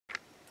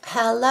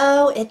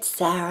Hello, it's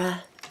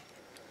Sarah.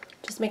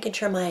 Just making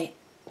sure my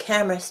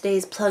camera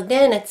stays plugged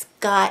in. It's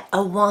got a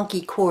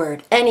wonky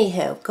cord.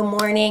 Anywho, good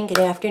morning, good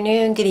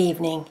afternoon, good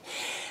evening.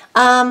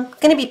 Going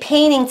to be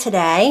painting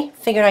today.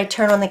 Figured I'd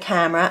turn on the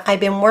camera. I've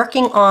been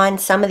working on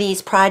some of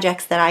these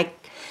projects that I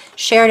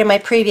shared in my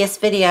previous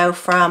video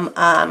from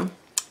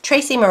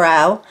Tracy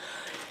Moreau,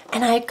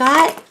 and I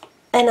got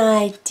an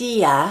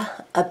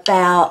idea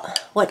about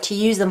what to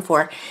use them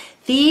for.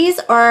 These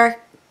are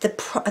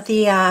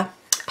the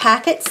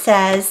packet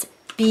says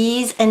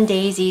Bees and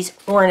Daisies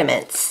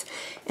ornaments,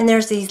 and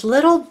there's these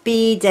little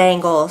bee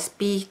dangles,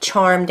 bee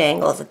charm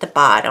dangles at the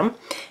bottom,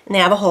 and they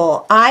have a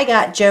hole. I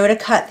got Joe to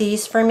cut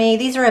these for me.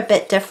 These are a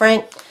bit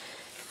different.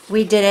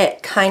 We did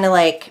it kind of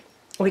like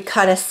we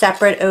cut a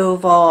separate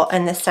oval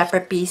and the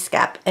separate bee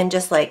scap and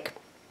just like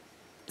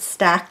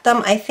stacked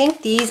them. I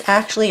think these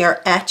actually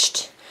are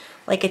etched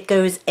like it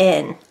goes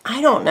in. I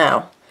don't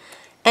know.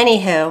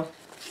 Anywho,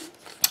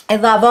 I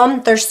love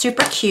them. They're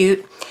super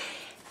cute.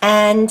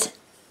 And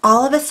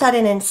all of a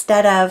sudden,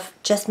 instead of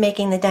just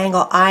making the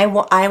dangle, I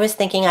was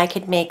thinking I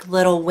could make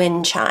little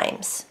wind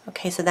chimes.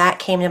 Okay, so that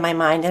came to my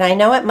mind. And I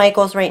know at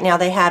Michael's right now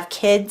they have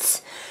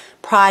kids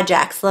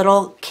projects,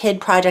 little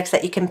kid projects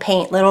that you can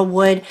paint, little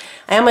wood.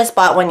 I almost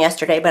bought one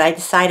yesterday, but I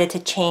decided to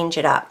change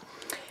it up.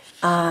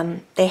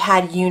 They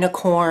had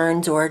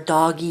unicorns or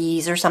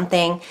doggies or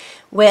something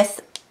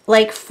with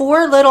like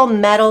 4 little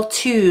metal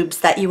tubes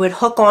that you would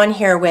hook on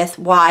here with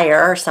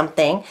wire or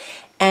something,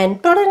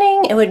 and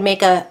it would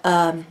make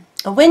a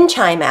wind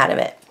chime out of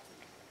it.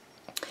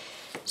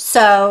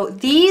 So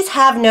these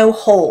have no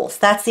holes.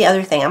 That's the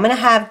other thing. I'm going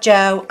to have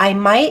Joe, I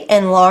might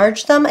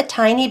enlarge them a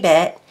tiny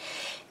bit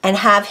and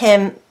have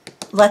him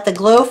let the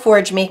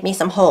Glowforge make me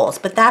some holes.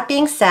 But that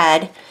being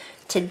said,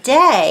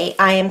 today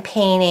I am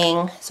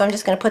painting, so I'm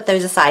just going to put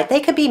those aside.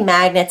 They could be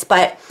magnets,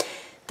 but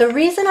the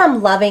reason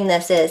I'm loving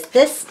this is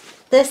this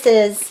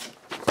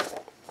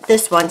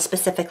one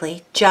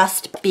specifically,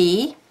 Just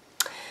Bee,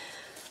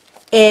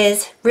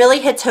 really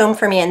hits home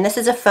for me. And this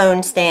is a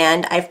phone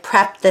stand. I've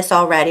prepped this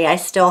already. I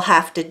still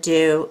have to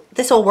do,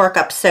 this will work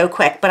up so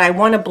quick, but I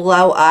want to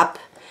blow up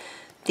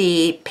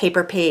the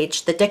paper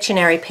page, the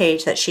dictionary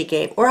page that she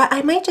gave, or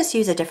I might just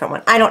use a different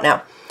one. I don't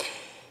know.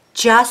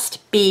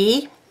 Just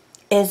Bee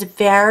is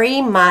very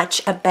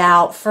much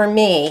about, for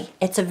me,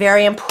 it's a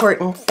very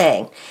important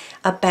thing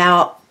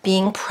about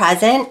being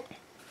present.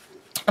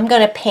 I'm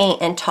going to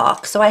paint and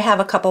talk, so I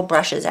have a couple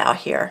brushes out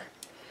here.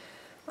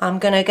 I'm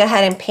going to go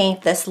ahead and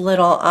paint this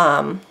little,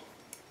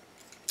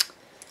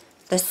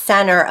 the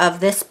center of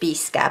this bee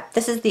scap.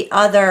 This is the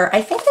other,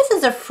 I think this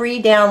is a free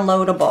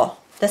downloadable,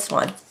 this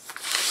one.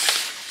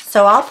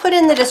 So I'll put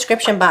in the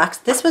description box.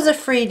 This was a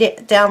free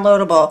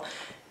downloadable,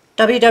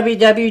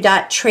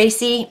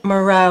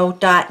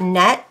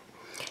 www.tracymoreau.net,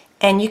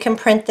 and you can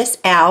print this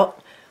out.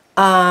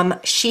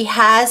 She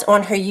has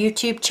on her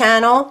YouTube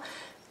channel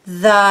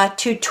the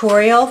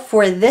tutorial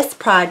for this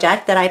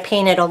project that I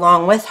painted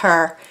along with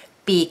her,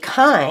 Be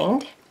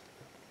Kind.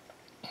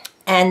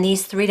 And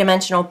these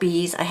 3-dimensional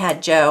bees I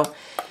had Joe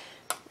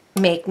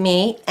make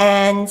me,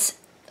 and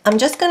I'm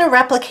just going to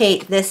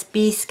replicate this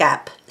bee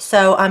scap.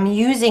 So I'm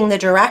using the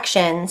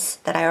directions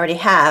that I already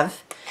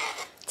have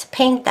to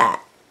paint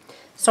that.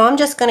 So I'm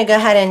just going to go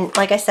ahead and,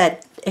 like I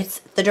said,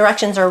 the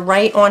directions are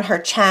right on her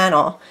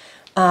channel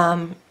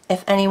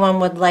if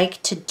anyone would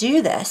like to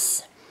do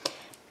this.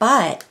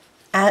 But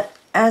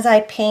as I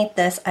paint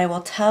this, I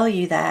will tell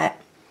you that,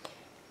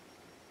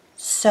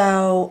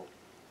 so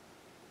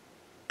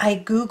I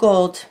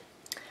Googled,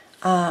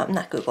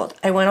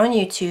 I went on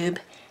YouTube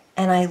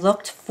and I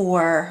looked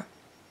for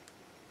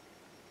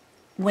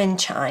wind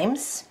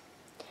chimes,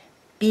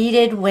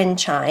 beaded wind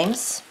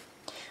chimes.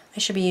 I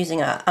should be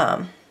using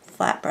a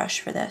flat brush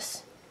for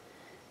this.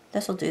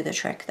 This will do the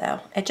trick though.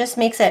 It just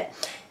makes it,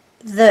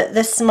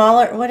 the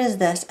smaller, what is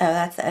this? Oh,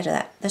 that's the edge of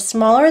that. The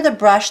smaller the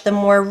brush, the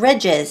more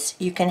ridges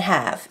you can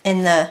have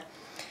in the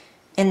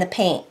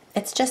paint.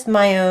 It's just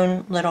my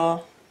own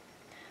little,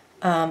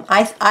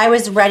 I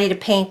was ready to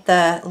paint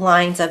the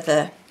lines of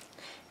the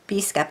bee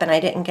scap and I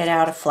didn't get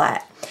out a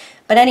flat.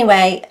 But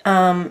anyway,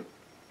 I'm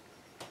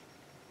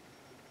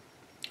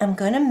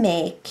going to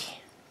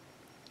make,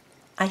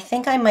 I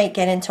think I might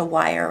get into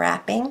wire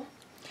wrapping.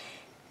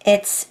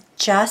 It's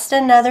just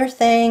another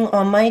thing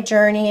on my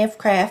journey of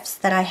crafts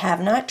that I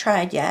have not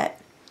tried yet.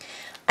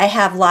 I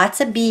have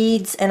lots of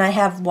beads and I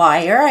have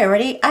wire.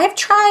 I've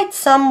tried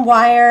some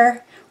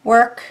wire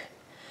work.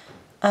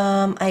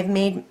 I've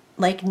made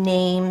like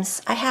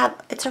names.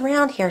 It's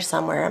around here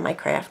somewhere in my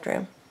craft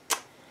room.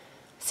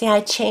 See,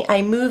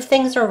 I move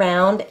things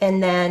around,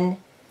 and then,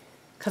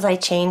 because I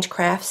change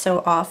crafts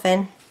so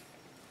often,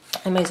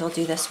 I might as well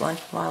do this one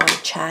while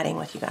I'm chatting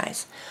with you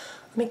guys.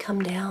 Let me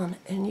come down,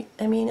 and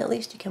I mean, at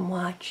least you can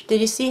watch. Did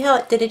you see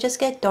how did it just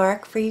get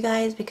dark for you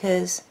guys?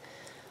 Because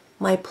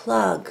my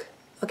plug,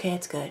 okay,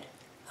 it's good.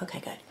 Okay,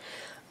 good.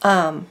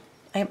 I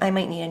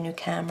might need a new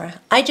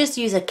camera. I just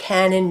use a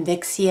Canon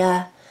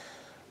Vixia,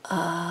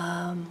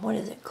 what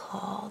is it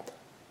called?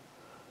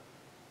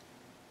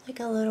 Like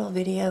a little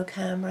video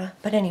camera.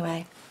 But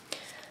anyway,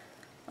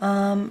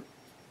 I've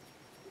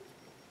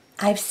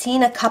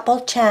seen a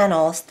couple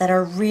channels that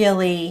are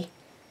really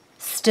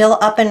still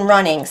up and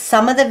running.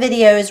 Some of the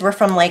videos were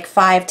from like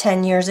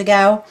 5-10 years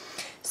ago.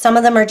 Some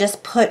of them are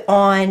just put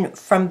on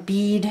from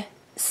bead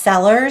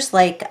sellers,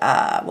 like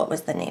what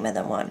was the name of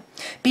the one?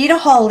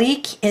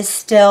 Beadaholique is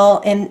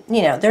still in,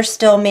 you know, they're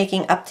still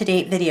making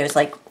up-to-date videos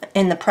like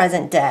in the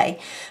present day.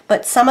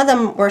 But some of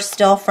them were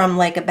still from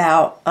like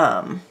about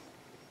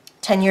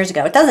 10 years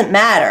ago. It doesn't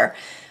matter.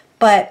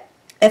 But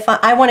if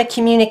I want to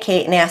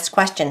communicate and ask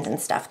questions and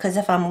stuff, because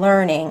if I'm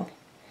learning,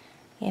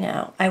 you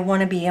know, I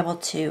want to be able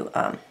to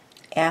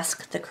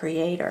ask the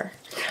creator.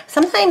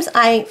 Sometimes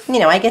I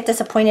get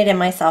disappointed in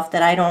myself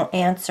that I don't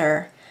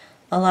answer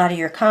a lot of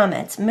your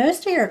comments.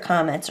 Most of your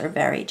comments are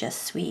very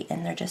just sweet,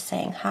 and they're just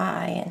saying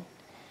hi,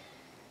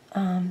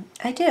 and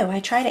I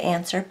try to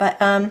answer, but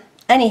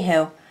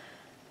anywho,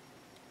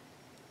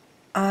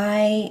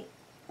 I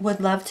would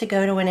love to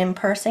go to an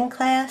in-person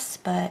class,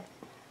 but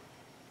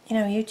you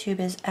know, YouTube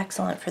is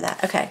excellent for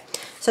that. Okay,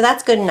 so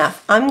that's good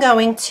enough. I'm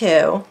going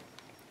to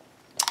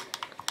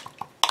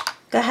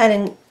go ahead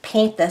and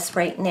paint this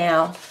right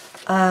now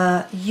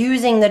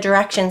using the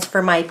directions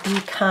for my Be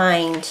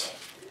Kind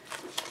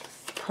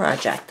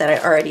project that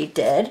I already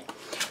did,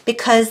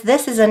 because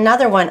this is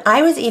another one.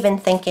 I was even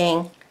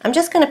thinking I'm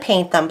just going to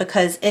paint them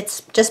because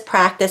it's just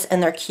practice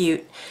and they're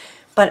cute,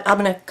 but I'm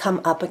going to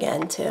come up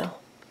again too.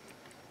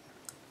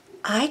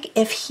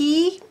 If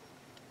he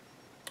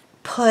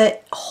put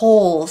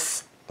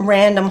holes,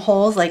 random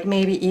holes, like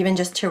maybe even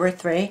just 2 or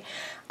 3,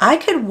 I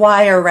could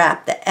wire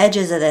wrap the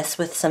edges of this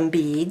with some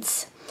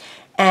beads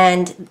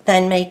and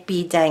then make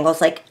bead dangles.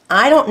 Like,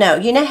 I don't know,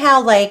 you know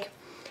how like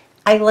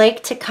I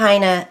like to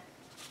kind of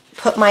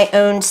put my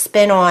own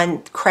spin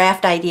on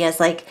craft ideas,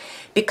 like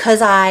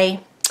because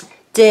I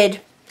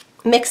did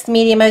mixed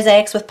media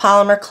mosaics with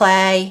polymer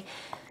clay,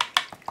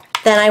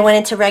 then I went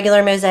into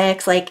regular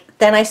mosaics, like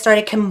then I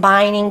started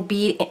combining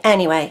bead.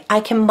 Anyway, I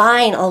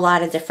combine a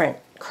lot of different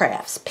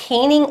crafts.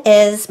 Painting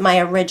is my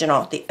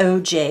original, the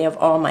OG of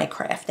all my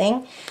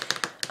crafting.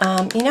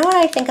 You know what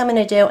I think I'm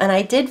going to do? And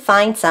I did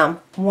find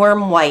some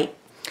warm white.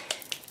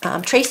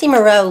 Tracy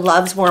Moreau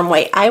loves warm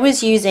white. I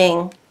was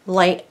using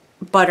light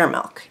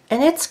buttermilk,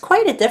 and it's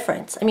quite a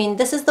difference. I mean,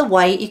 this is the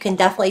white, you can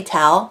definitely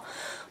tell,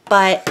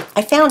 but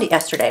I found it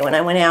yesterday when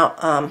I went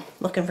out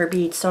looking for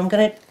beads, so I'm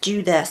going to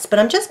do this. But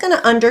I'm just going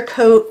to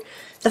undercoat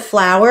the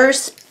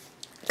flowers,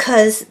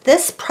 because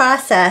this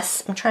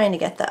process, I'm trying to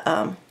get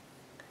the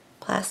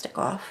plastic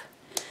off,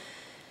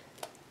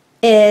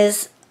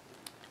 is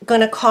going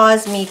to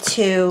cause me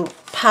to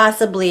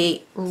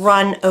possibly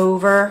run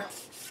over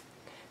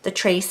the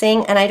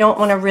tracing, and I don't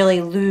want to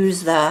really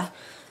lose the,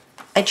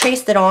 I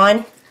traced it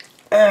on.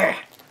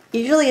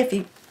 Usually if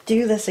you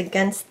do this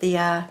against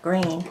the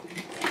grain,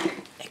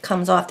 it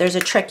comes off. There's a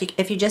trick.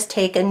 If you just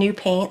take a new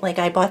paint, like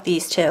I bought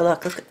these two,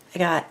 look, I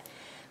got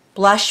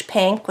blush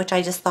pink, which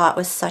I just thought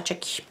was such a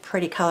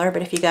pretty color,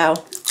 but if you go,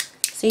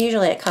 so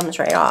usually it comes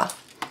right off.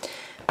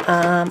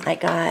 I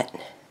got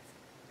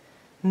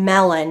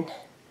melon.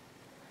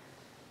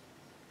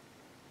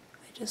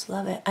 I just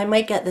love it. I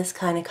might get this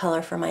kind of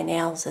color for my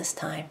nails this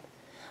time.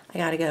 I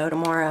gotta go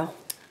tomorrow.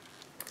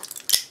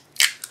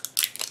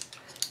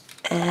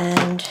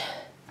 And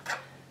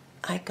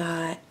I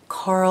got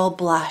coral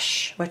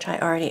blush, which I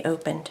already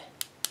opened.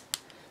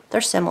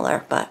 They're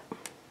similar, but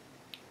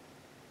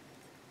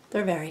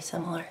they're very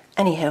similar.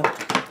 Anywho,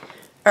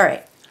 all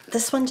right,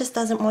 this one just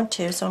doesn't want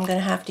to, so I'm going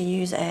to have to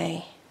use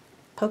a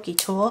pokey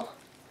tool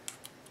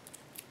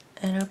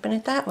and open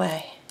it that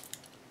way.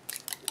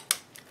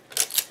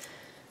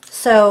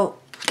 So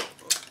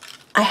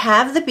I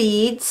have the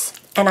beads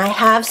and I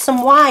have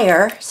some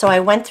wire, so I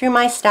went through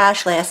my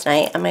stash last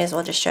night. I might as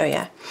well just show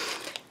you.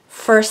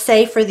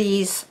 For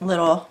these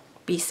little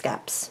bee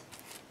skeps,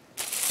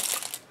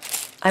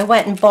 I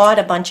went and bought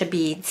a bunch of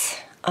beads.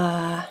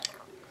 Where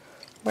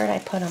did I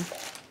put them?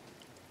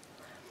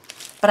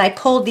 But I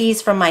pulled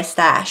these from my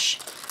stash.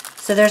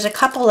 So there's a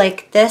couple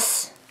like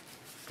this,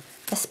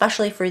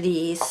 especially for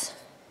these.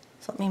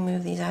 So let me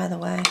move these out of the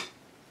way.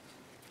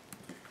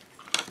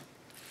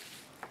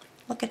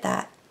 Look at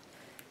that.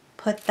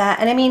 Put that,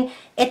 and I mean,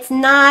 it's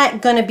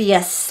not going to be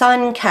a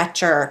sun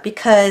catcher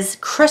because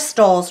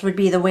crystals would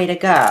be the way to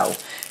go.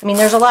 I mean,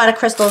 there's a lot of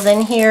crystals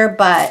in here,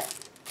 but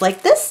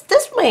like this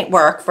might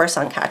work for a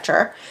sun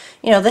catcher.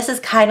 You know, this is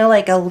kind of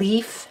like a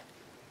leaf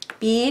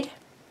bead.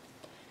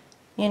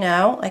 You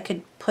know, I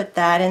could put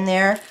that in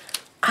there.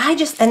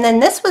 And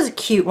then this was a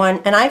cute one,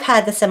 and I've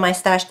had this in my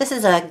stash. This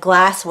is a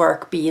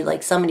glasswork bead,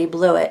 like somebody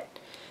blew it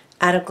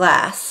out of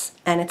glass,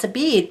 and it's a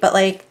bead, but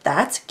like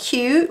that's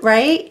cute,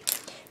 right?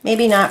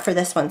 Maybe not for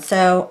this one.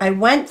 So I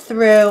went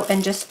through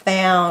and just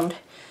found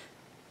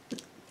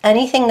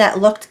anything that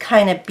looked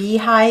kind of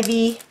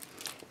beehivey,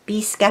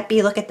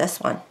 bee-skeppy. Look at this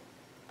one.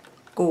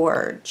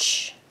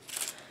 Gorge.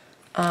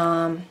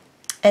 And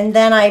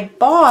then I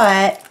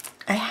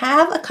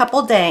have a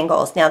couple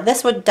dangles. Now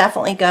this would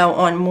definitely go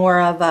on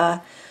more of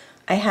a,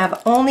 I have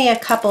only a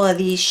couple of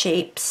these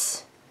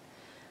shapes.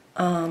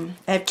 I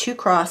have 2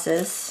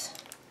 crosses.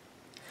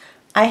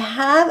 I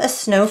have a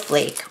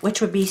snowflake,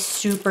 which would be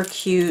super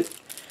cute.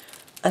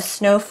 A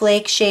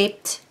snowflake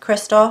shaped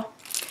crystal.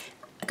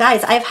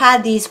 Guys, I've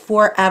had these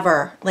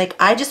forever. Like,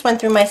 I just went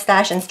through my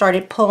stash and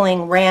started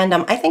pulling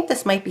random. I think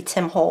this might be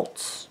Tim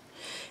Holtz.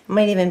 It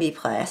might even be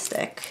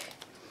plastic.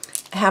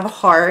 I have a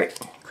heart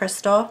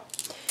crystal.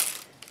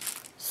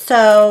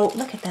 So,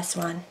 look at this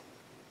one.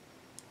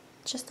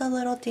 Just a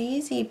little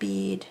daisy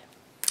bead.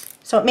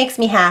 So it makes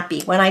me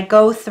happy when I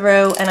go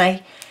through, and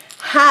I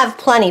have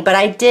plenty, but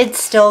I did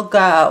still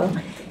go.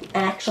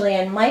 Actually,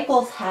 and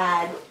Michael's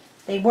had,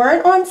 they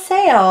weren't on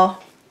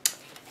sale,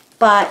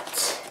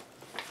 but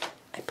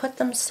I put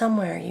them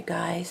somewhere, you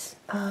guys.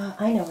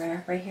 I know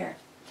where, right here.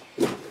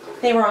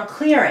 They were on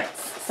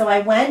clearance. So I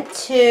went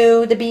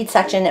to the bead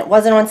section. It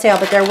wasn't on sale,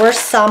 but there were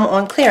some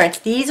on clearance.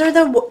 These are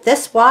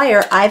this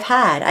wire I've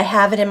had. I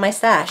have it in my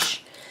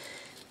stash.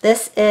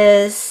 This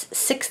is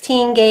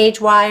 16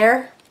 gauge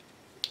wire.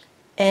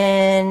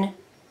 In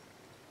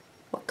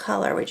what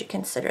color would you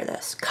consider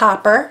this?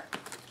 Copper.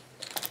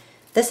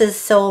 This is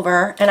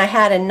silver, and I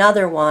had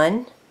another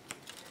one.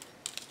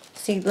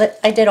 See,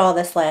 I did all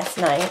this last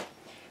night.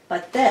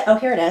 But oh,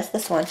 here it is,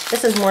 this one.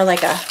 This is more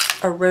like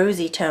a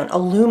rosy tone,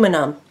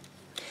 aluminum.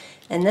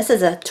 And this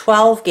is a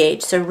 12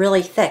 gauge, so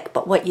really thick.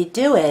 But what you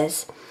do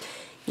is,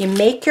 you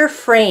make your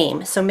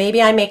frame. So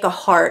maybe I make a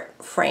heart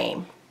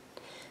frame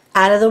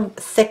out of the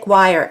thick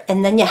wire,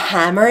 and then you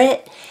hammer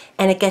it,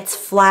 and it gets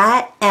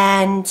flat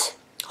and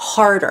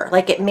harder.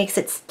 Like, it makes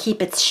it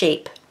keep its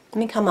shape. Let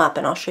me come up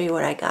and I'll show you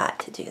what I got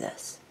to do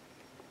this.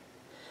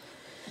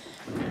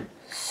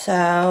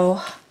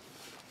 So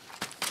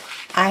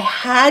I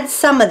had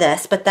some of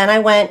this, but then I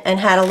went and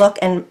had a look,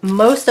 and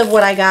most of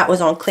what I got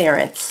was on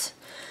clearance.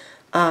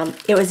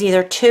 It was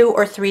either $2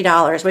 or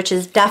 $3, which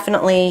is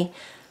definitely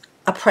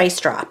a price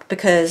drop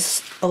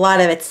because a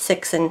lot of it's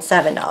 $6 and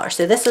 $7.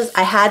 So this is,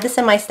 I had this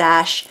in my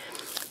stash.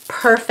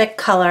 Perfect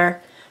color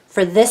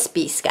for this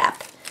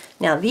B-scap.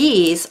 Now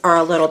these are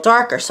a little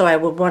darker, so I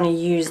would want to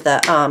use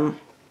the,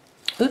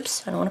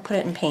 oops, I don't want to put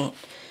it in paint,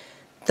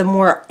 the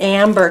more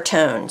amber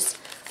tones.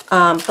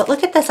 But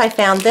look at this, I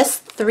found this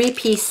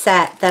 3-piece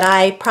set that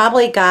I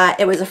probably got,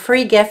 it was a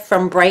free gift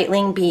from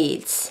Breitling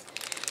Beads.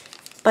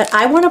 But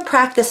I want to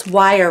practice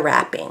wire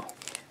wrapping.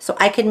 So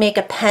I could make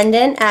a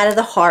pendant out of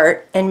the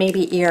heart and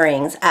maybe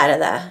earrings out of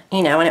the,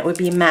 you know, and it would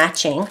be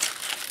matching.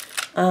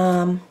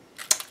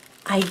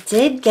 I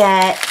did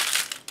get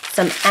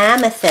some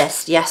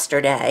amethyst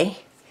yesterday,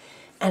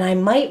 and I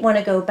might want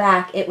to go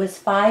back. It was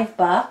 $5.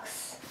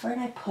 Where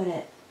did I put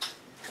it?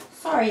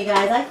 Sorry, you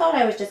guys. I thought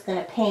I was just going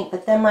to paint,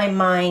 but then my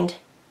mind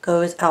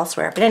goes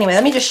elsewhere. But anyway,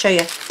 let me just show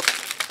you.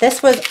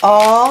 This was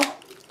all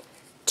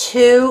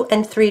 $2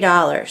 and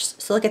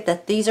 $3. So look at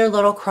that. These are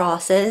little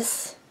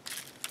crosses.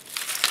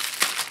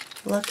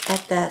 Look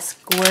at this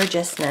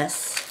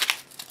gorgeousness.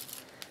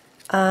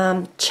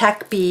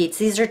 Check beads.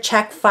 These are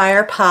check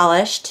fire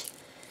polished.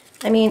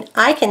 I mean,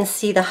 I can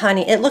see the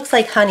honey. It looks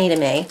like honey to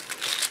me.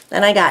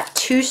 Then I got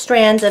 2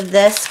 strands of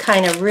this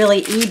kind of really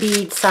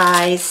e-bead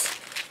size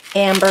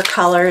amber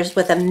colors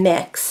with a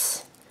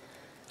mix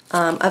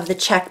of the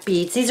check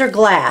beads. These are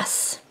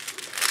glass.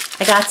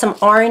 I got some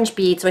orange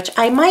beads, which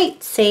I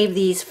might save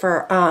these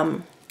for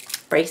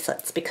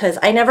bracelets because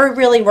I never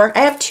really work. I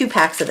have 2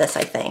 packs of this,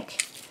 I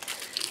think.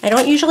 I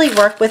don't usually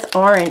work with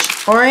orange.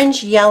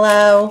 Orange,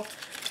 yellow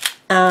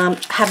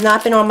have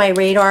not been on my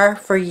radar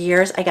for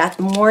years. I got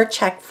more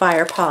check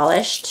fire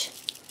polished.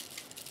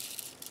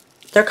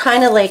 They're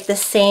kind of like the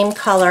same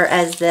color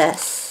as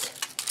this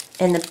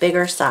in the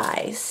bigger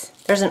size.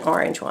 There's an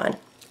orange one.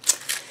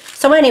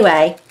 So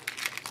anyway,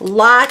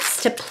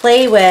 lots to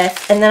play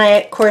with, and then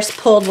I of course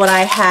pulled what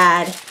I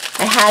had.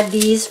 I had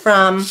these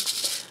from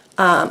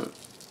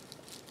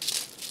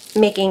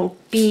making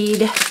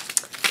bead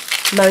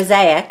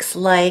mosaics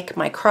like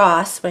my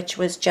cross, which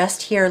was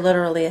just here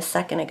literally a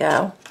second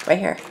ago, right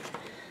here.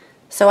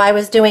 So I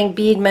was doing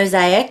bead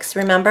mosaics,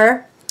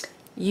 remember,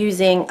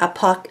 using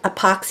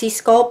epoxy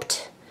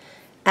sculpt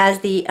as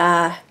the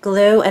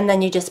glue, and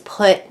then you just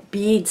put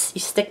beads,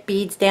 you stick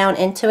beads down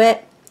into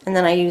it, and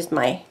then I used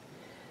my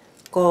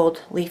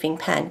gold leafing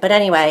pen. But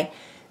anyway,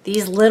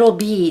 these little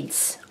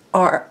beads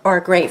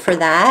are great for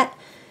that.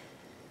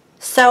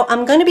 So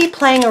I'm going to be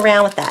playing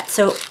around with that.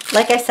 So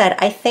like I said,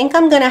 I think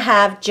I'm going to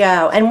have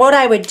Joe, and what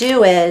I would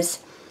do is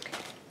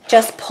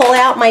just pull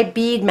out my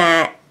bead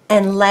mat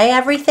and lay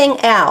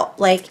everything out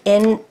like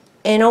in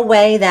a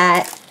way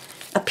that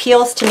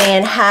appeals to me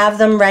and have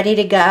them ready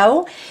to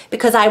go,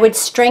 because I would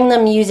string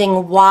them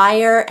using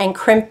wire and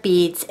crimp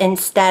beads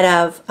instead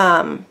of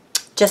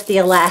just the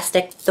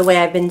elastic, the way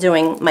I've been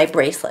doing my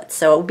bracelets.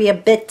 So it will be a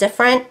bit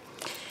different.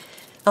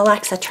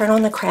 Alexa, turn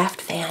on the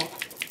craft fan.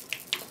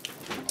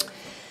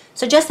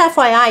 So just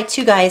FYI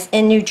too, guys,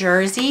 in New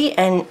Jersey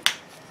and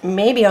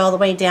maybe all the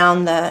way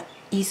down the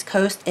East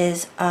Coast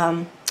is,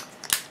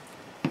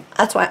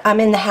 that's why I'm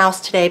in the house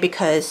today,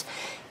 because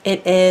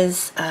it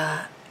is,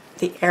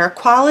 the air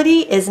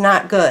quality is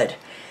not good.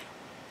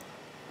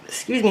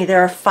 Excuse me,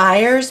 there are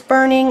fires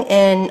burning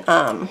in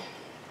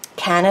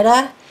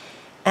Canada,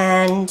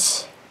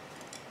 and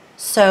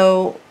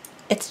So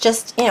it's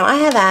just, you know, I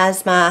have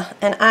asthma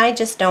and I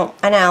just don't,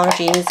 and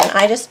allergies, and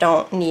I just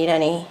don't need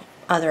any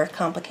other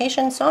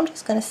complications. So I'm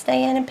just going to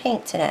stay in and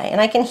paint today.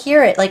 And I can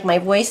hear it, like my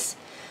voice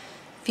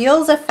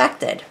feels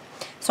affected.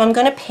 So I'm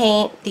going to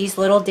paint these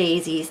little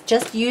daisies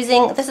just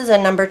using, this is a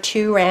number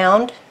 2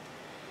 round,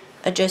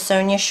 a Jo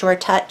Sonja Shore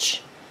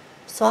Touch.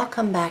 So I'll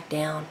come back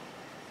down.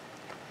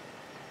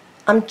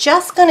 I'm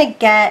just going to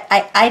get,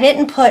 I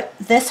didn't put,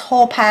 this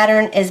whole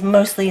pattern is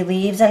mostly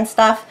leaves and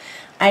stuff.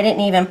 I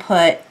didn't even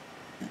put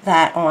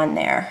that on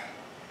there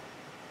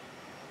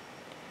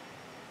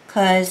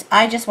because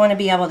I just want to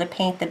be able to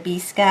paint the bee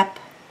skep.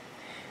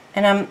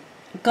 And I'm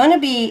going to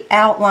be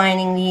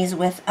outlining these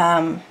with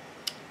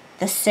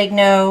the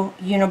Signo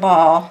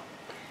Uniball,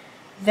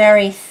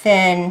 very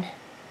thin,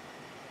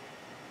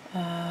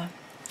 here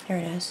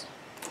it is.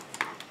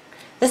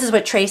 This is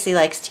what Tracy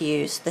likes to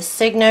use, the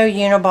Signo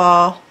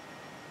Uniball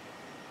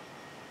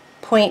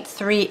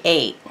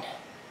 0.38.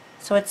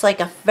 So it's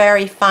like a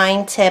very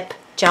fine tip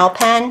gel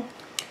pen.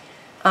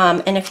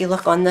 And if you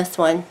look on this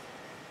one,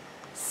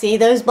 see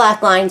those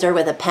black lines are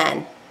with a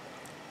pen.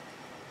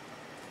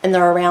 And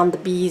they're around the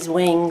bee's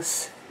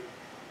wings.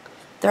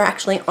 They're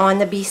actually on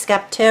the bee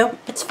skep too.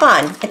 It's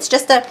fun. It's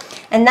just a,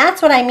 and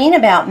that's what I mean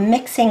about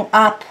mixing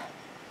up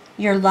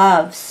your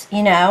loves,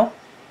 you know.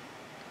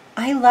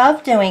 I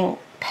love doing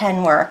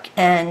pen work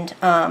and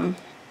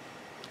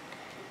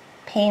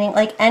painting,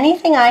 like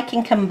anything I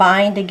can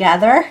combine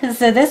together.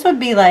 So this would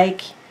be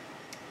like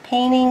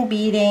painting,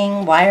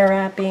 beading, wire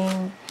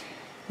wrapping,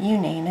 you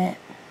name it.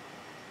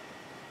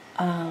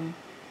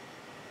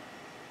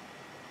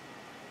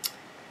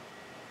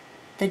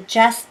 The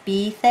Just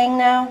Be thing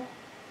though,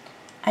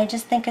 I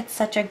just think it's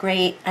such a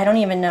great, I don't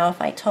even know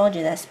if I told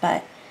you this,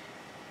 but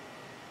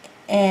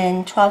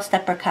in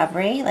 12-step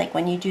recovery, like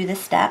when you do the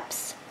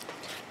steps,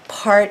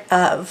 part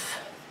of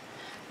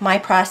my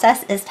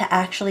process is to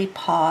actually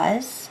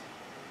pause.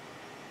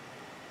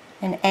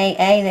 In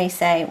AA they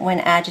say when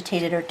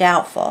agitated or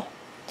doubtful,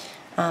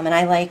 and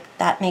I like,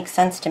 that makes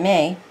sense to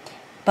me.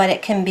 But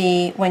it can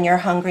be when you're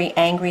hungry,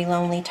 angry,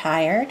 lonely,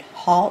 tired,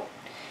 halt.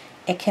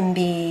 It can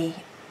be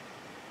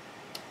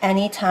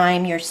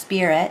anytime your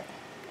spirit,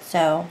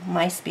 so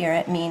my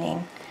spirit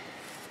meaning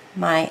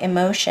my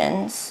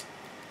emotions,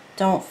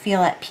 don't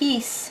feel at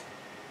peace,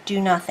 do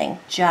nothing,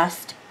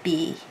 just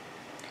be.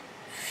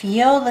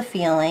 Feel the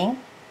feeling,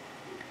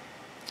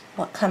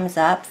 what comes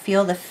up,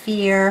 feel the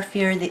fear,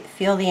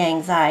 feel the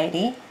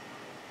anxiety,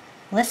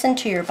 listen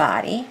to your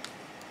body,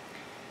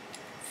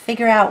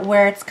 figure out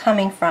where it's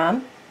coming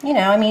from. You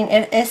know, I mean,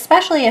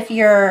 especially if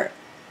you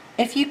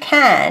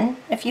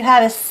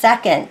have a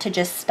second to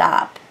just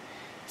stop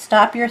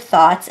your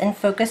thoughts and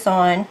focus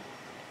on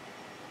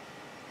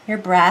your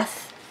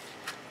breath,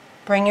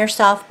 bring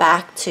yourself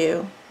back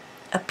to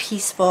a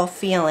peaceful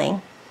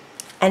feeling,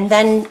 and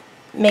then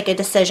make a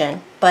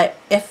decision. But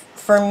if,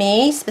 for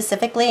me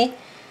specifically,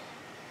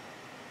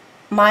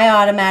 my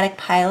automatic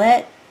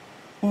pilot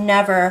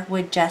never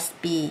would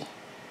just be.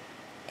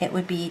 It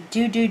would be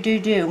do,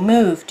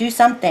 move, do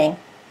something.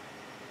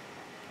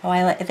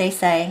 Oh, they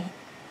say,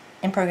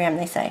 in program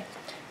they say,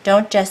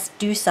 don't just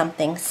do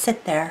something,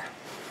 sit there.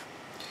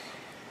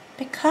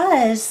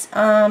 Because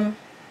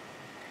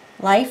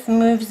life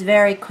moves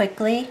very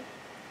quickly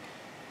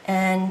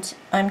and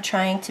I'm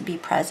trying to be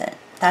present.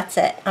 That's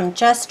it. I'm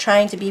just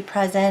trying to be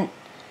present,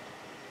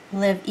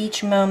 live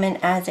each moment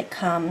as it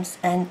comes.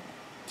 And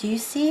do you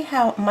see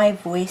how my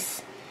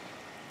voice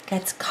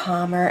gets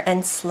calmer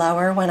and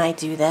slower when I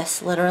do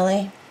this,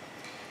 literally?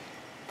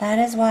 That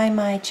is why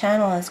my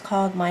channel is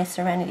called My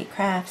Serenity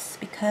Crafts,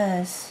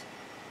 because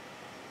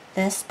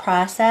this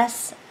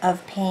process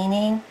of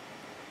painting,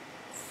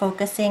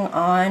 focusing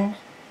on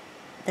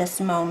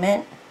this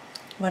moment,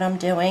 what I'm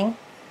doing,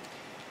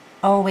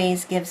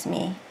 always gives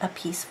me a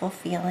peaceful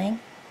feeling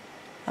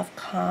of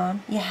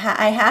calm.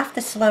 I have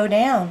to slow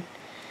down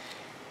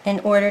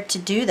in order to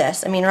do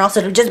this. I mean, or else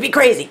it would just be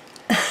crazy.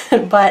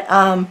 But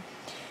I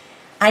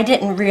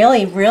didn't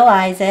really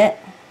realize it.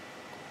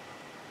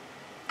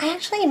 I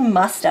actually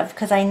must have,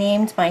 because I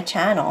named my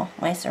channel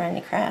My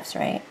Serenity Crafts,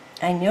 right?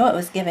 I knew it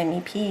was giving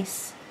me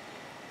peace.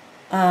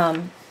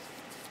 Anyway,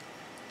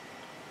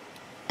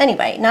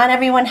 not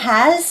everyone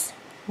has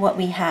what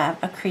we have,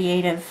 a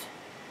creative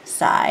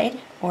side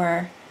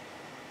or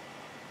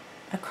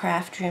a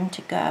craft room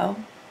to go.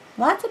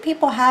 Lots of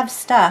people have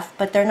stuff,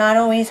 but they're not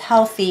always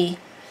healthy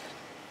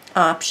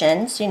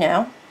options, you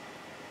know.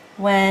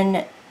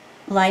 When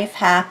life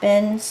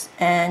happens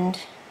and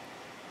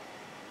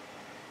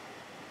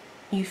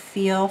you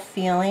feel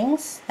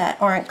feelings that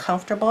aren't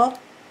comfortable,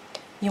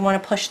 you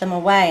want to push them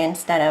away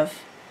instead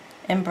of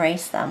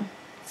embrace them.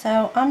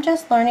 So I'm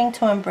just learning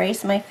to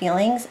embrace my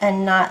feelings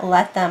and not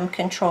let them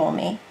control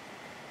me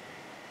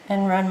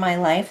and run my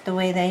life the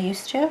way they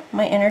used to.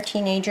 My inner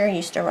teenager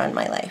used to run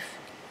my life.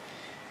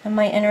 And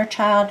my inner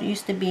child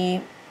used to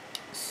be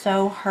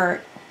so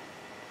hurt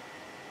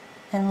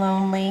and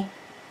lonely.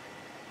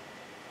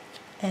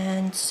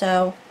 And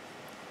so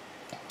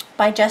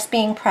by just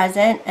being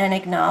present and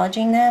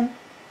acknowledging them,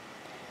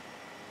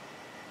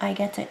 I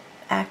get to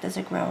act as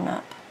a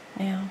grown-up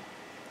now.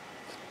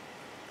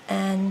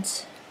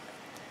 And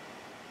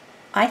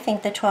I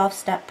think the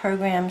 12-step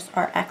programs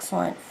are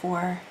excellent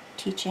for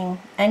teaching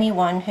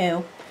anyone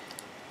who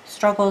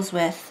struggles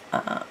with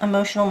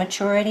emotional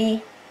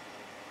maturity,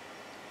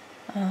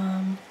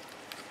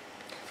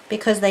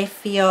 because they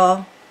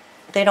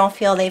don't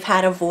feel they've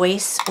had a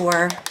voice,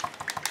 or,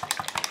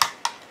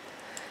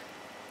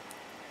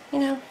 you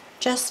know,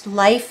 just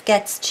life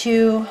gets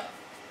too,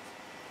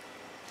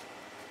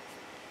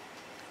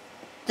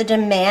 the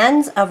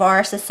demands of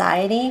our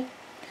society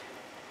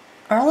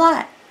are a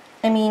lot.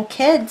 I mean,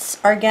 kids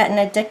are getting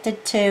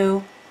addicted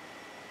to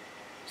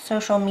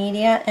social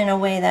media in a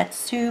way that's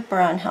super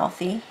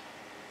unhealthy.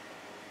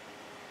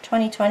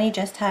 2020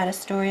 just had a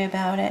story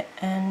about it,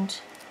 and,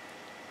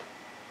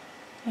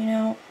 you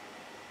know,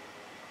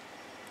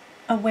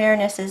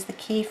 awareness is the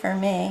key for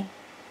me.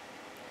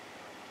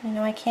 You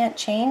know, I can't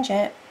change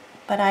it,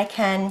 but I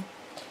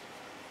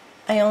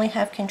only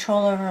have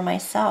control over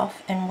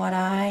myself and what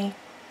I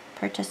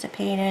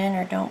participate in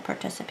or don't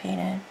participate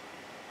in.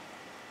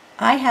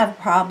 I have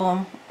a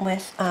problem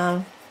with,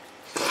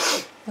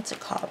 what's it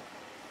called?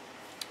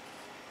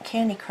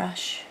 Candy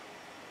Crush.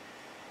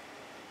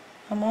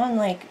 I'm on,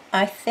 like,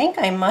 I think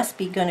I must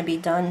be going to be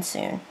done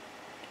soon.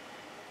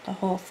 The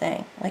whole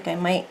thing. Like, I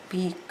might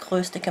be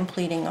close to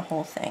completing the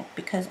whole thing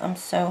because I'm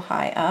so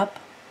high up.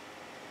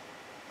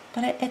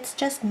 But it's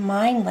just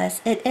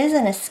mindless. It is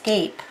an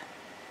escape.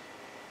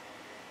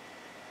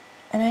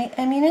 And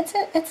I mean, it's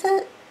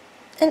an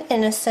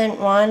innocent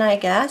one, I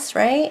guess,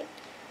 right?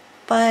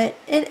 But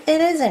it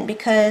isn't,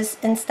 because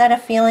instead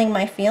of feeling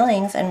my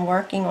feelings and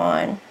working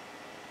on,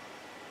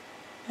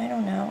 I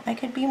don't know, I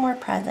could be more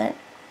present.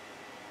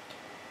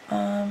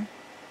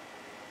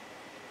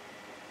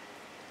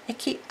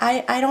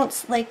 I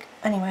don't, like,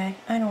 anyway,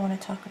 I don't want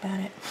to talk about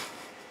it.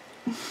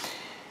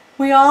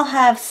 We all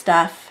have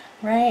stuff,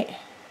 right?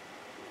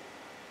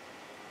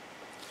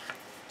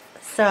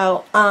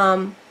 So,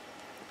 I'm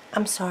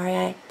sorry,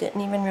 I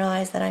didn't even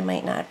realize that I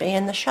might not be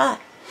in the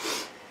shot.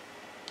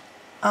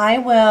 I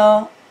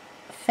will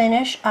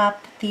finish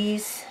up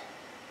these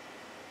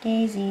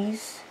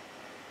daisies,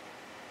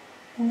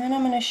 and then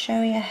I'm going to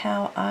show you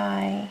how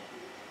I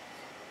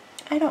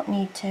don't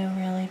need to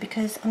really,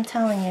 because I'm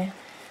telling you,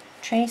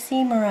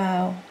 Tracy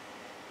Moreau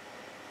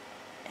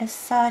is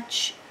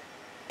such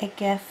a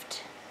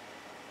gift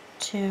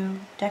to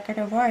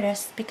decorative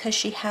artists, because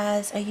she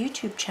has a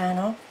YouTube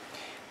channel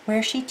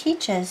where she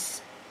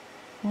teaches.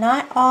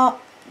 Not all,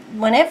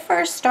 when it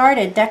first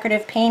started,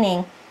 decorative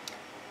painting,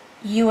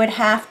 you would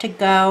have to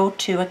go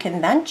to a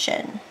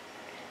convention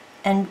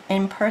and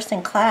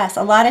in-person class.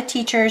 A lot of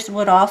teachers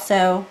would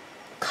also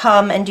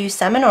come and do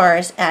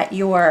seminars at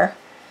your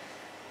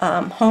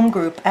home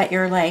group, at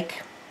your,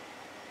 like,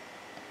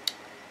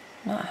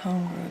 not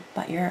home group,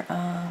 but your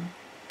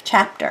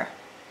chapter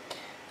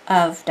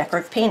of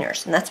decorative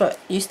painters. And that's what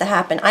used to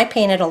happen. I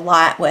painted a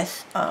lot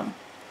with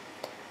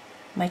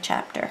my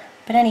chapter.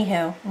 But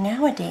anywho,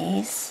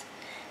 nowadays,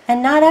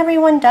 and not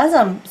everyone does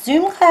them.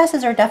 Zoom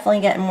classes are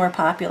definitely getting more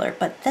popular,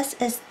 but this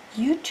is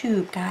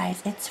YouTube,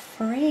 guys. It's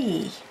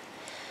free.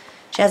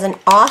 She has an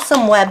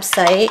awesome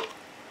website,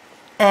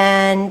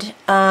 and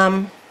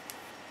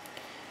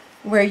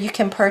where you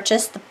can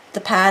purchase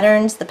the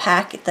patterns,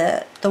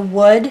 the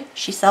wood.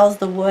 She sells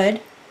the wood.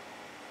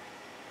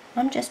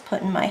 I'm just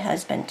putting my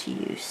husband to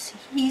use.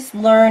 He's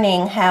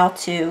learning how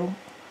to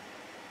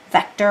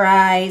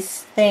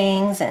vectorize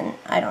things, and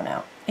I don't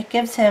know. It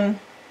gives him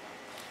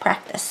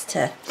practice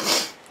to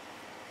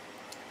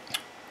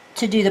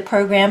do the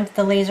program,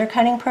 the laser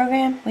cutting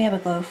program. We have a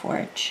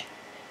Glowforge.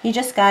 He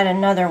just got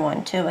another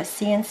one too, a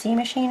CNC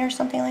machine or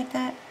something like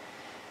that.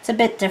 It's a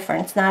bit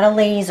different. It's not a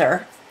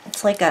laser.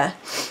 It's like a,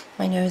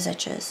 my nose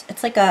itches.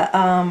 It's like a,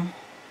 I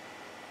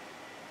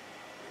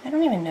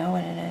don't even know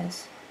what it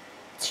is.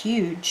 It's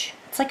huge.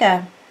 It's like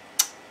a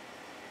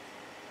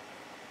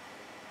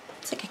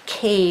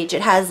cage.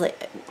 It has,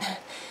 like,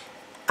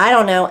 I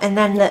don't know. And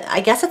then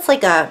I guess it's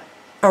like a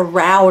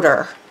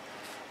router,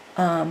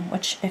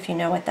 which, if you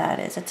know what that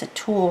is, it's a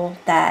tool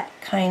that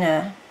kind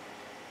of,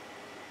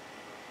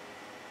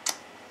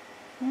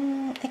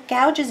 it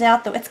gouges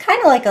out the, it's kind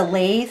of like a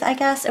lathe, I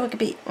guess. It could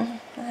be, I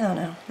don't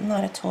know. I'm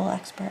not a tool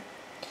expert.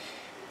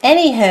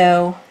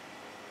 Anywho,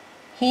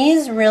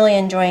 he's really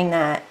enjoying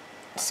that.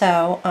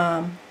 So,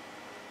 I'm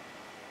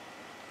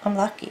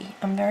lucky.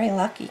 I'm very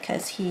lucky,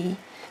 because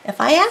if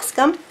I ask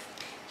him,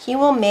 he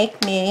will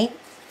make me,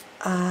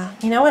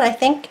 you know what, I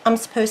think I'm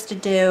supposed to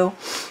do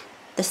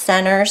the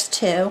centers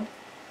too,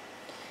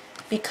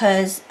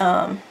 because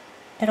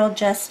it'll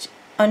just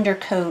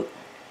undercoat,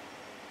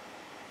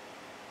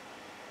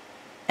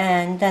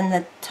 and then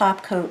the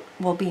top coat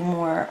will be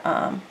more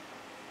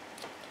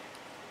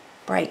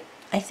bright.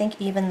 I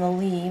think even the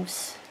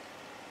leaves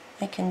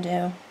I can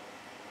do.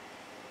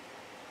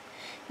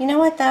 You know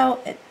what though?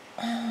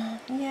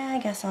 Yeah, I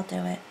guess I'll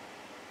do it.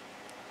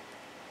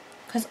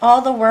 Because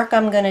all the work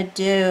I'm going to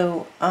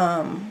do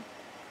on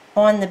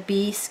the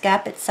bee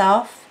scap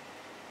itself,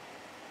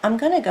 I'm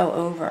going to go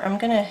over. I'm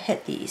going to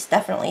hit these.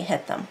 Definitely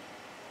hit them.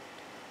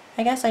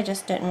 I guess I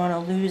just didn't want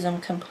to lose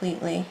them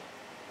completely.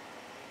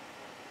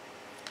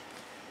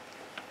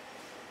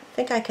 I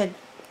think I could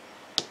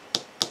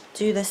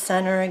do the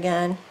center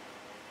again.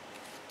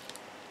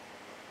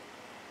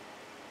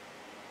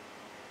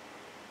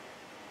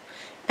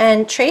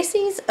 And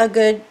Tracy's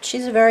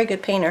she's a very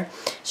good painter.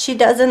 She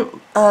doesn't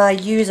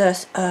use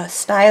a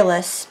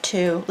stylus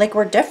to, like,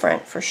 we're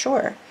different for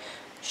sure.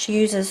 She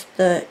uses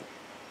the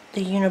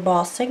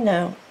Uniball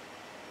Signo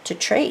to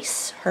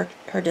trace her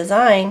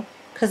design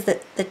because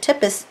the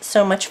tip is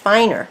so much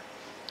finer.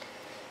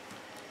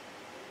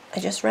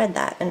 I just read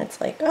that and it's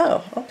like,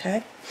 oh,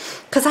 okay.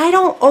 Because I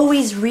don't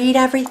always read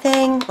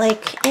everything,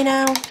 like, you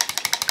know,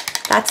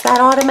 that's that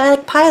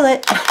automatic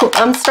pilot.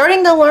 I'm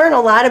starting to learn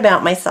a lot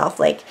about myself,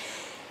 like,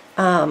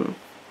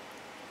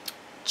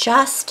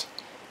 just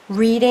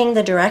reading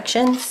the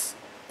directions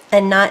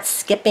and not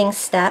skipping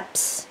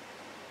steps.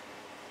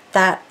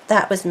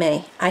 That was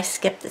me. I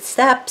skipped the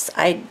steps,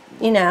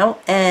 you know,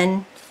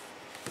 and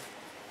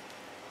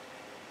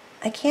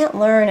I can't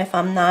learn if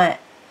I'm not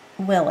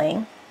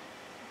willing,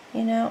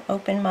 you know,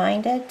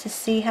 open-minded to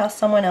see how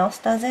someone else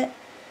does it.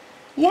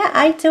 Yeah,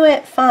 I do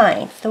it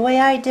fine. The way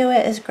I do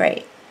it is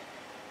great.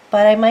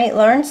 But I might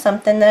learn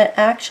something that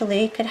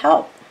actually could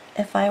help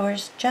if I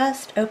was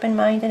just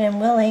open-minded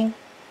and willing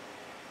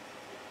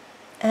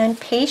and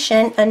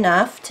patient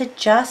enough to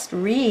just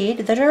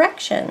read the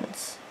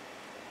directions.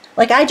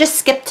 Like, I just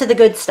skip to the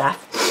good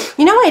stuff.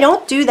 You know, I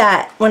don't do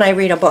that when I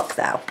read a book,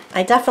 though.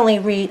 I definitely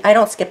read, I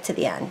don't skip to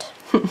the end.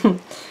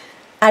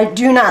 I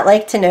do not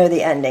like to know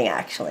the ending,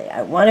 actually.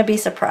 I want to be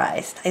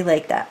surprised. I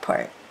like that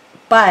part.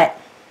 But,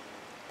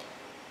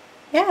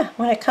 yeah,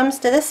 when it comes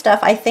to this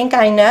stuff, I think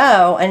I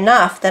know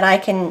enough that I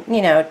can,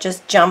 you know,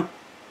 just jump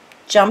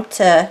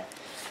to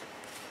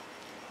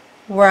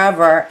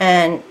wherever,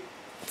 and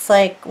it's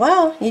like,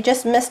 well, you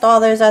just missed all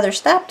those other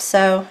steps,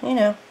 so, you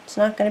know, it's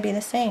not going to be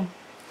the same.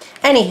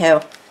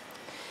 Anywho,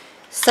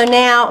 so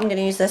now I'm going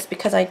to use this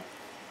because I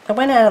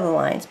went out of the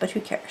lines, but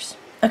who cares?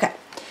 Okay,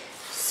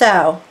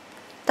 so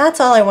that's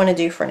all I want to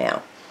do for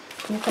now.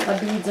 Let me put my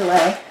beads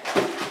away.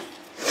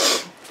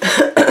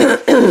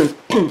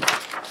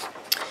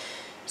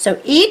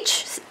 So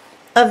each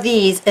of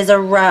these is a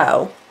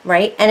row,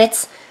 right? And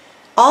it's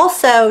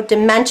also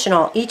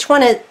dimensional. Each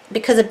one is,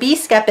 because a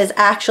B-skep is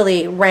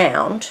actually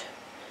round,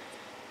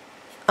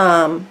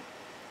 and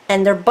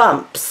they're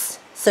bumps.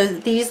 So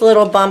these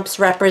little bumps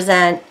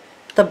represent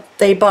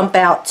they bump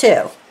out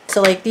too.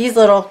 So like these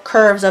little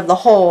curves of the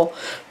hole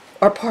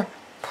are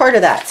part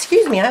of that.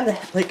 Excuse me, I have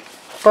the like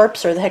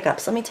burps or the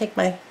hiccups. Let me take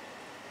my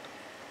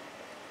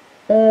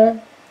so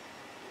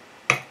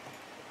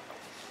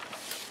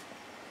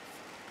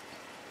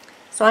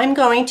I'm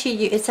going to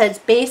use, it says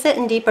base it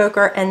in deep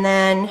ochre and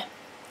then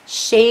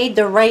shade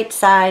the right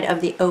side of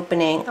the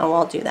opening. Oh,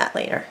 I'll do that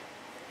later.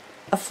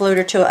 A float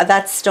or two,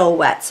 that's still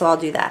wet, so I'll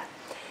do that.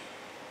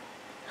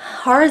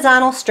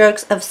 Horizontal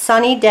strokes of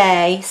Sunny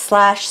Day /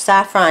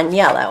 Saffron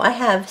Yellow. I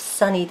have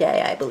Sunny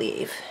Day, I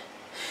believe.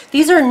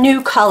 These are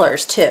new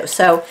colors too,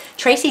 so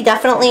Tracy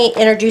definitely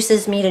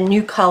introduces me to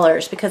new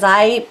colors because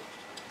I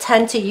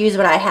tend to use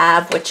what I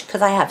have,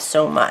 because I have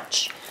so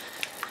much.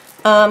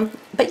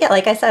 But yeah,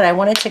 like I said, I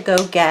wanted to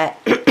go get,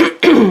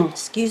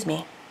 excuse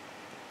me.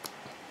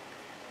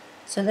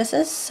 So this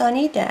is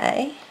Sunny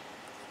Day.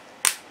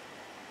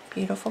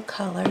 Beautiful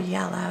color,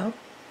 yellow.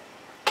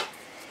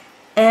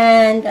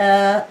 And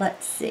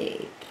let's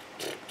see,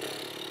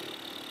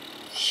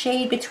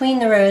 shade between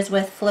the rows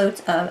with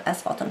floats of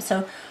asphaltum.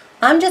 So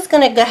I'm just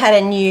going to go ahead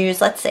and use,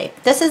 let's see,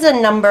 this is a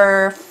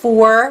number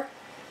 4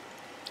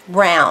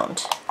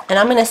 round, and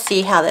I'm going to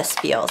see how this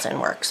feels and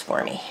works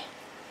for me.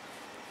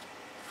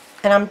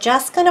 And I'm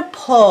just going to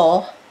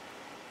pull,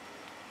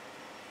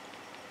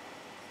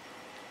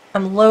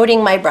 I'm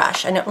loading my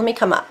brush. Let me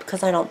come up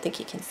because I don't think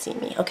you can see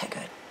me. Okay,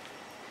 good.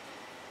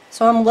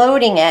 So I'm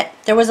loading it.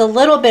 There was a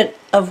little bit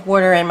of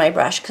water in my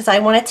brush because I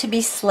want it to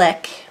be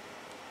slick.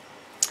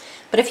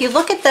 But if you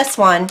look at this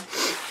one,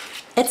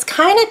 it's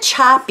kind of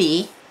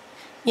choppy,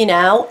 you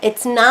know.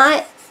 It's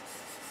not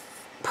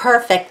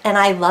perfect, and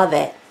I love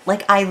it.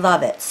 Like, I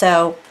love it.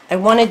 So I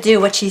want to do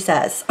what she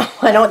says.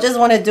 I don't just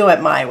want to do it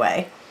my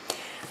way.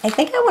 I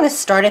think I want to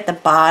start at the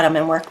bottom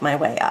and work my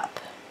way up.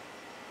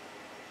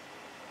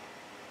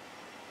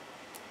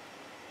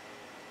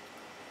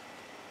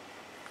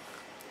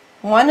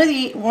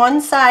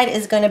 One side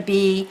is going to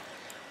be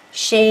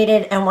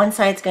shaded and one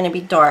side is going to be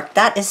dark.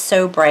 That is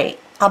so bright.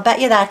 I'll bet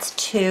you that's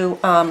too,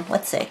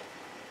 let's see.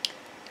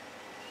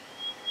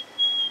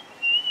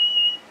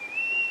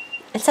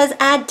 It says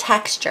add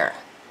texture.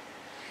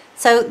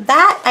 So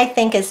that I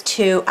think is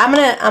too, I'm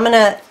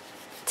gonna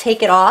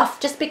take it off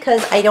just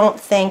because I don't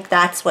think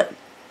that's what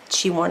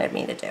she wanted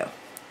me to do.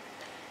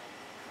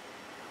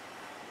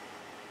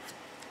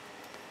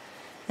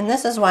 And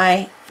this is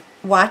why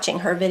watching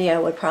her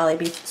video would probably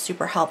be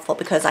super helpful,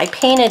 because I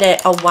painted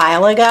it a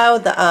while ago,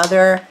 the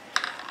other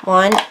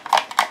one,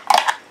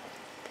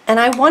 and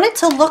I want it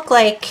to look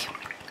like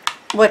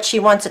what she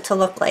wants it to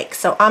look like.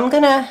 So I'm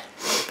gonna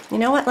You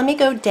know what? Let me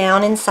go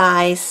down in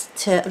size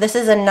to, this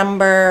is a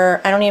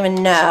number, I don't even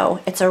know.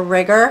 It's a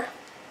rigger.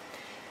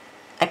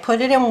 I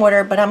put it in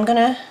water, but I'm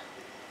gonna,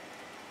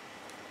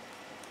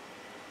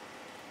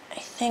 I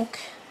think,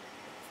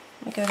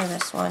 let me go to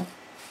this one.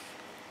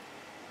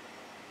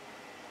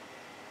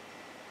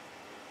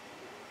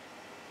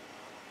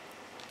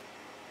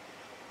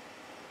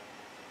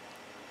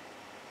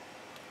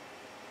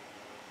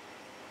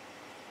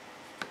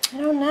 I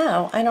don't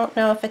know. I don't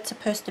know if it's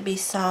supposed to be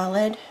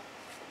solid.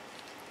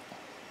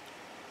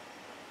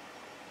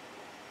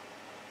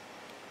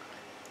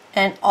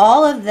 And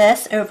all of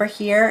this over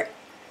here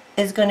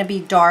is going to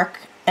be dark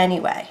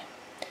anyway.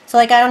 So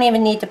like I don't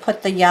even need to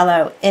put the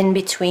yellow in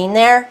between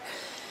there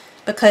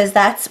because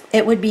that's,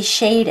 it would be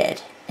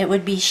shaded. It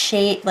would be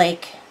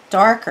like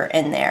darker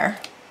in there.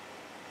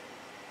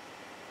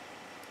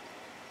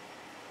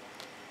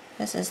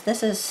 This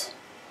is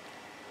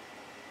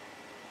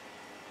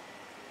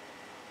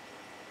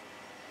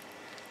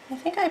I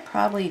think I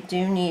probably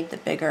do need the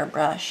bigger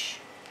brush.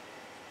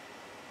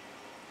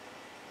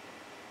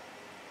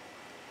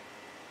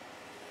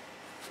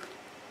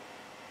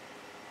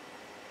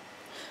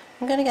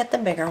 I'm gonna get the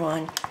bigger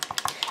one,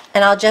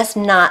 and I'll just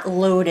not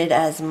load it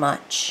as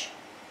much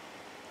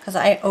because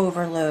I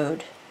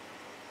overload.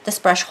 This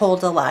brush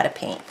holds a lot of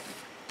paint.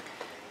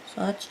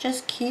 So let's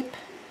just keep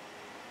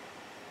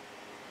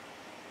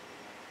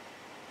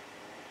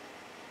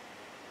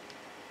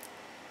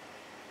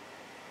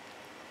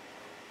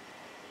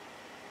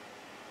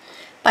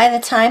by the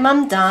time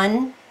I'm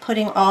done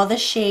putting all the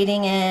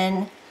shading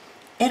in,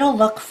 it'll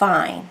look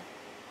fine.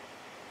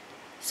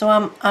 So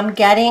I'm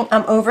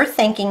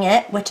overthinking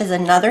it, which is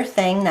another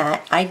thing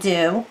that I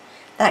do.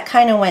 That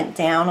kind of went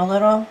down a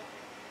little.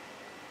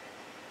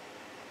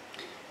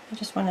 I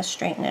just want to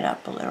straighten it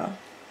up a little.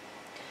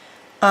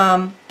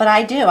 But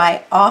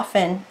I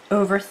often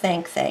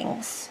overthink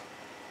things.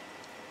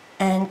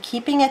 And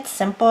keeping it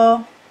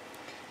simple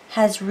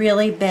has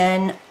really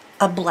been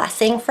a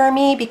blessing for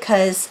me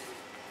because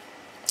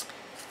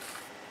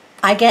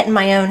I get in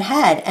my own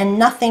head and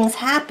nothing's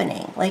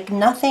happening. Like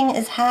nothing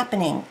is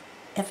happening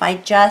if I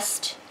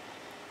just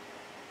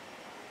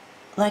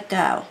let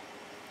go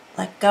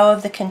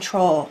of the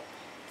control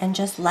and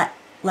just let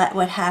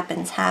what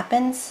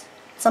happens.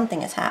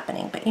 Something is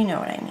happening, but you know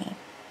what I mean.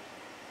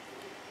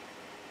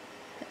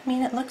 I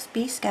mean, it looks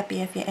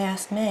bee-skeppy if you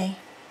ask me.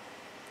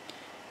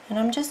 And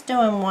I'm just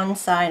doing one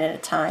side at a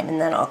time, and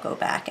then I'll go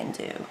back and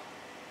do.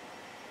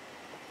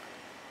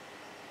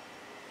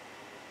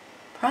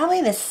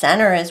 Probably the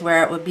center is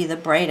where it would be the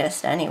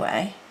brightest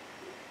anyway.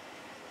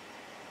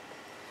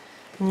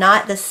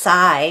 Not the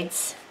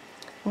sides.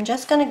 I'm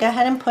just going to go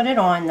ahead and put it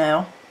on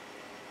though.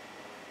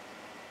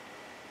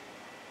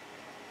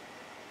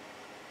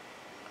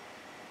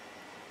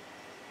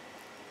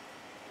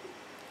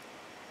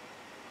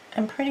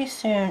 And pretty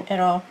soon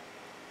it'll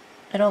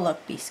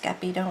look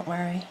bee-skeppy, don't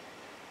worry.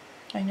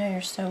 I know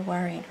you're so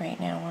worried right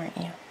now, aren't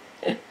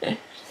you?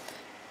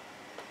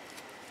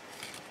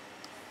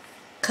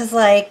 Cause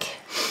like,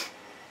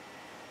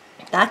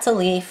 that's a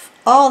leaf.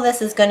 All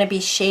this is going to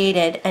be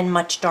shaded and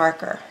much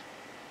darker.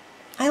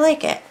 I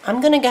like it. I'm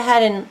going to go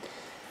ahead and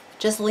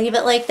just leave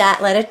it like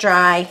that, let it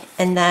dry,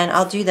 and then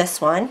I'll do this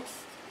one.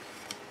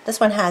 This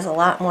one has a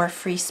lot more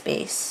free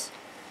space.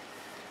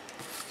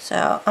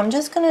 So I'm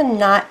just going to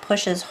not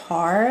push as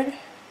hard.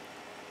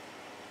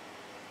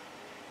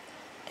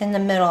 In the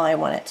middle I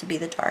want it to be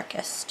the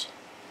darkest.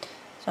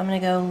 So I'm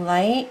going to go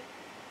light,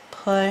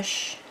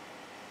 push,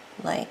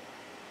 light.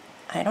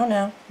 I don't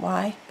know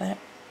why, but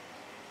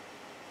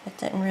it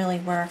didn't really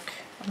work.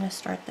 I'm going to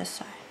start this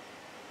side.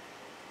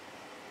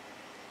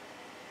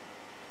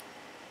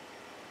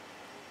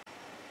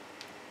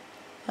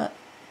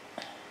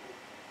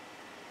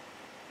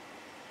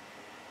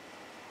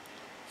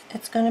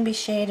 It's going to be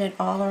shaded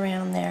all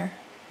around there.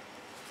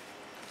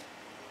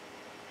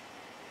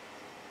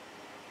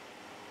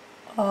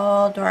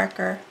 All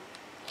darker.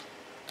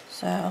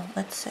 So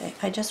let's see.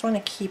 I just want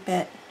to keep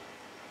it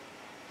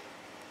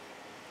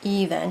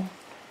even.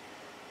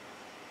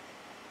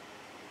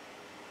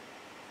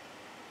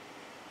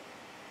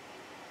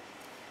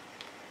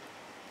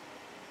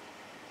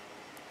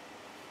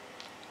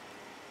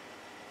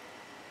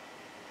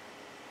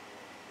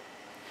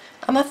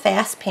 I'm a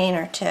fast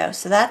painter too,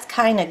 so that's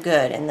kind of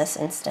good in this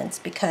instance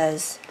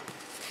because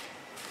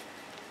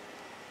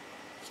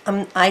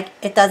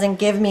it doesn't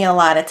give me a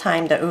lot of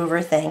time to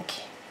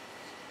overthink.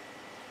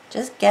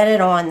 Just get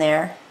it on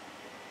there.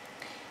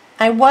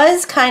 I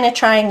was kind of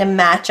trying to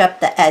match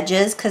up the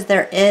edges because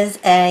there is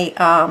a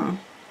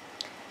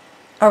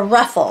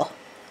ruffle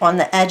on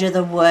the edge of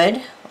the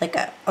wood, like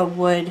a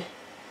wood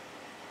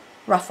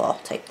ruffle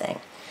type thing.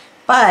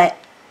 But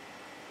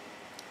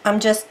I'm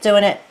just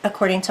doing it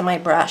according to my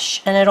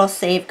brush, and it'll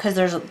save, because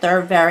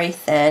they're very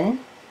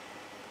thin,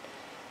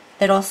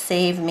 it'll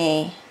save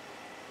me.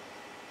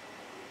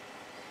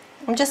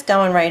 I'm just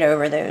going right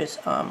over those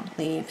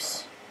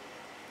leaves.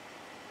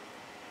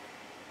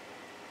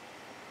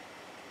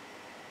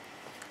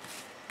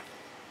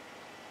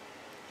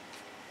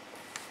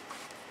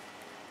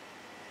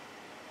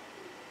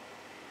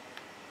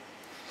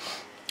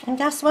 And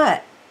guess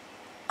what?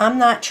 I'm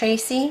not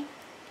Tracy.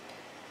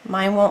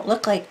 Mine won't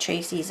look like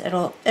Tracy's.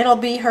 It'll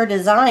be her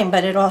design,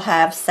 but it'll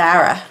have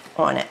Sara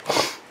on it.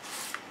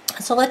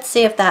 So let's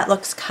see if that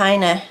looks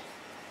kind of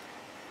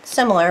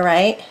similar,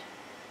 right?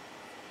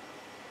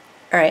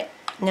 All right,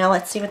 now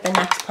let's see what the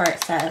next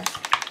part says.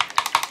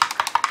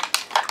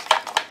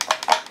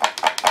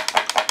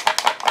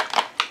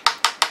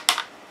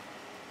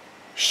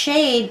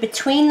 Shade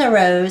between the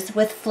rows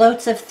with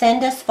floats of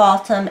thin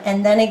asphaltum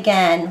and then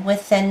again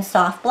with thin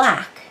soft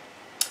black.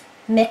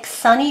 Mix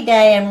sunny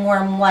day and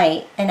warm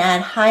white and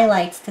add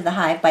highlights to the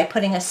hive by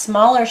putting a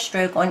smaller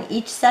stroke on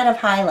each set of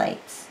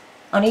highlights,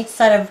 on each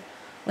set of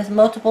with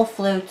multiple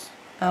floats.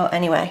 Oh,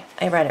 anyway,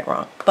 I read it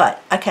wrong.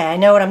 But, okay, I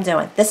know what I'm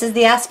doing. This is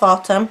the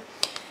asphaltum.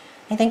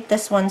 I think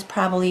this one's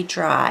probably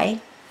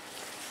dry.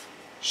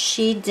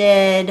 She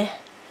did,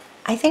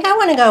 I think I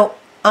want to go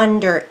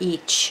under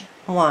each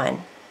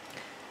one.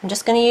 I'm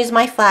just going to use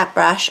my flat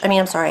brush,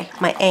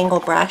 my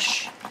angle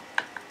brush.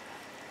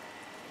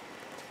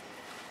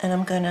 And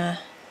I'm going to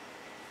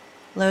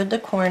load the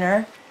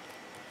corner.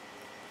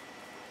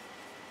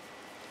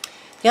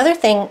 The other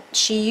thing,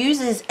 she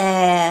uses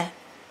a,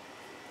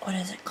 what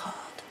is it called?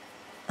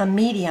 A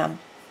medium.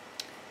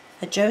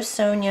 A Jo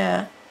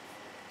Sonja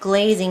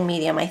glazing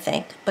medium, I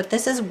think. But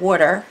this is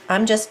water.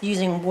 I'm just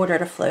using water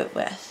to float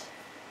with.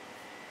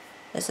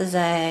 This is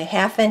a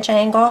 1/2 inch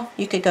angle.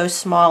 You could go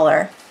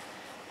smaller.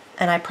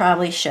 And I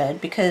probably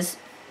should, because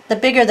the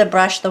bigger the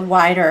brush, the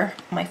wider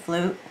my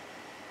float.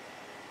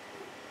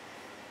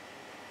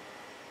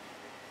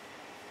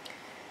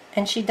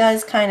 And she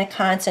does kind of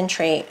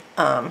concentrate.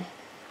 I'm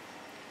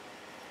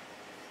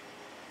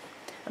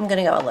going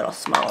to go a little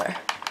smaller.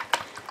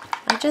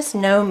 I just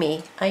know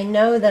me. I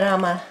know that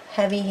I'm a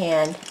heavy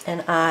hand,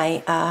 and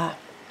my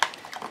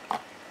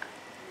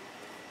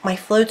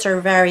floats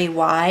are very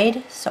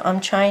wide, so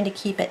I'm trying to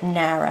keep it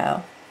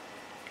narrow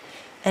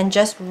and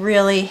just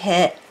really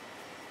hit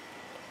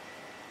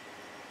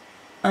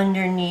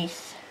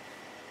underneath.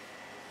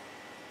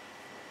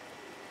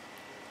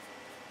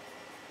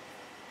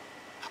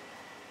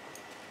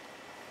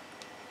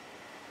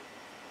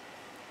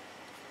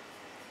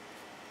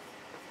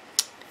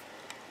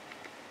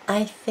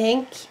 I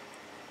think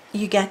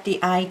you get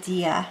the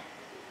idea.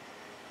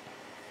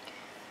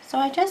 So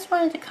I just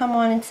wanted to come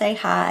on and say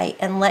hi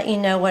and let you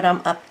know what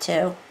I'm up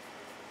to.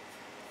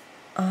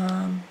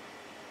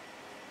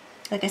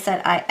 Like I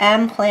said, I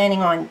am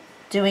planning on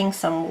doing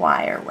some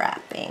wire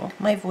wrapping.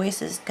 My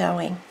voice is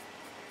going.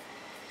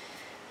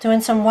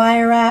 Doing some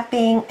wire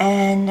wrapping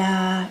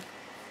and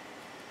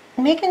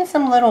making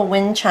some little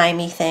wind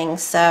chimey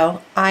things.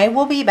 So I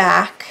will be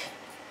back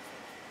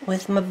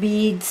with my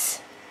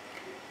beads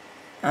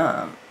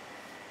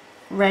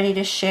ready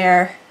to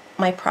share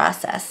my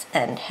process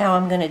and how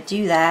I'm going to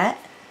do that.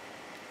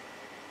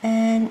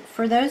 And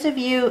for those of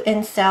you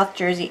in South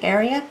Jersey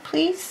area,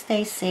 please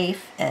stay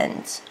safe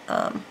and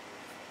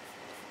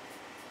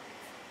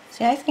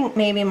see, I think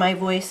maybe my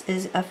voice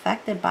is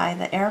affected by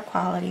the air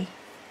quality.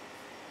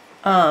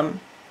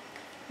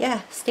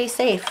 Yeah, stay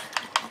safe.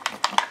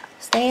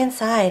 Stay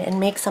inside and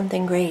make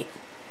something great.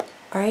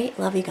 Alright,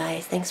 love you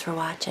guys. Thanks for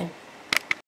watching.